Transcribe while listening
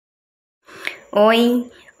Oi,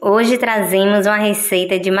 hoje trazemos uma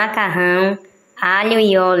receita de macarrão, alho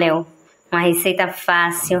e óleo. Uma receita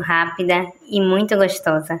fácil, rápida e muito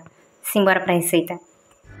gostosa. Simbora para a receita.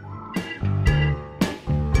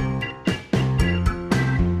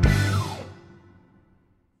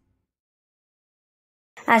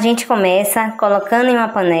 A gente começa colocando em uma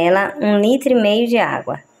panela 1,5 litro de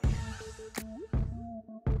água.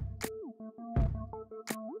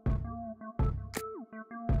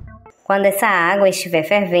 Quando essa água estiver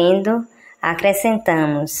fervendo,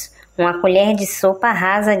 acrescentamos uma colher de sopa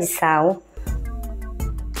rasa de sal,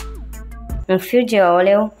 um fio de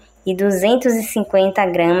óleo e 250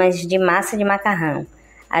 gramas de massa de macarrão.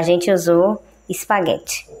 A gente usou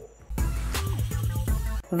espaguete.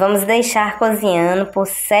 Vamos deixar cozinhando por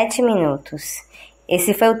 7 minutos.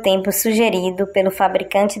 Esse foi o tempo sugerido pelo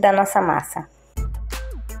fabricante da nossa massa.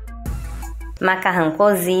 Macarrão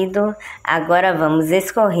cozido, agora vamos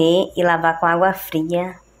escorrer e lavar com água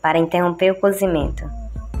fria para interromper o cozimento.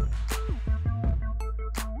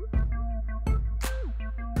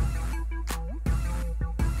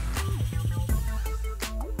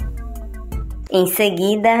 Em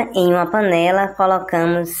seguida, em uma panela,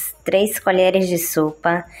 colocamos 3 colheres de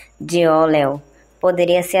sopa de óleo,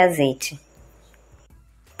 poderia ser azeite,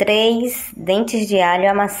 3 dentes de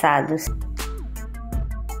alho amassados,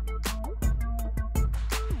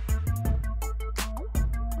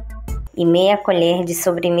 e meia colher de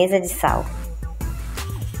sobremesa de sal.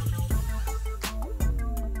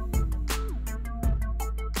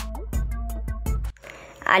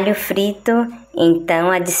 Alho frito,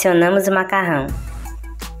 então adicionamos o macarrão.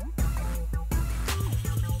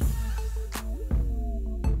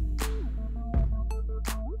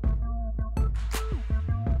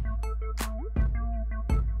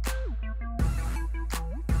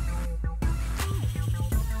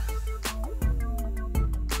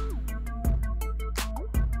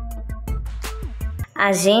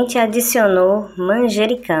 A gente adicionou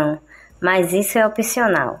manjericão, mas isso é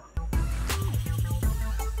opcional.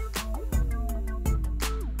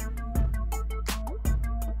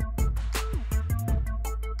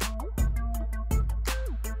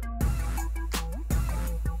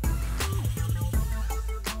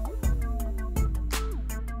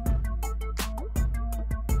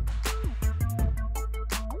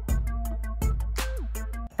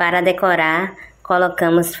 Para decorar,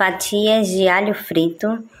 colocamos fatias de alho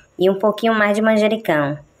frito e um pouquinho mais de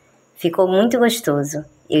manjericão. Ficou muito gostoso.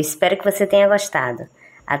 Eu espero que você tenha gostado.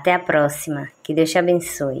 Até a próxima. Que Deus te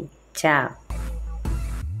abençoe. Tchau.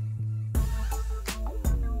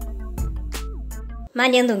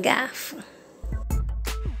 Malhando o garfo.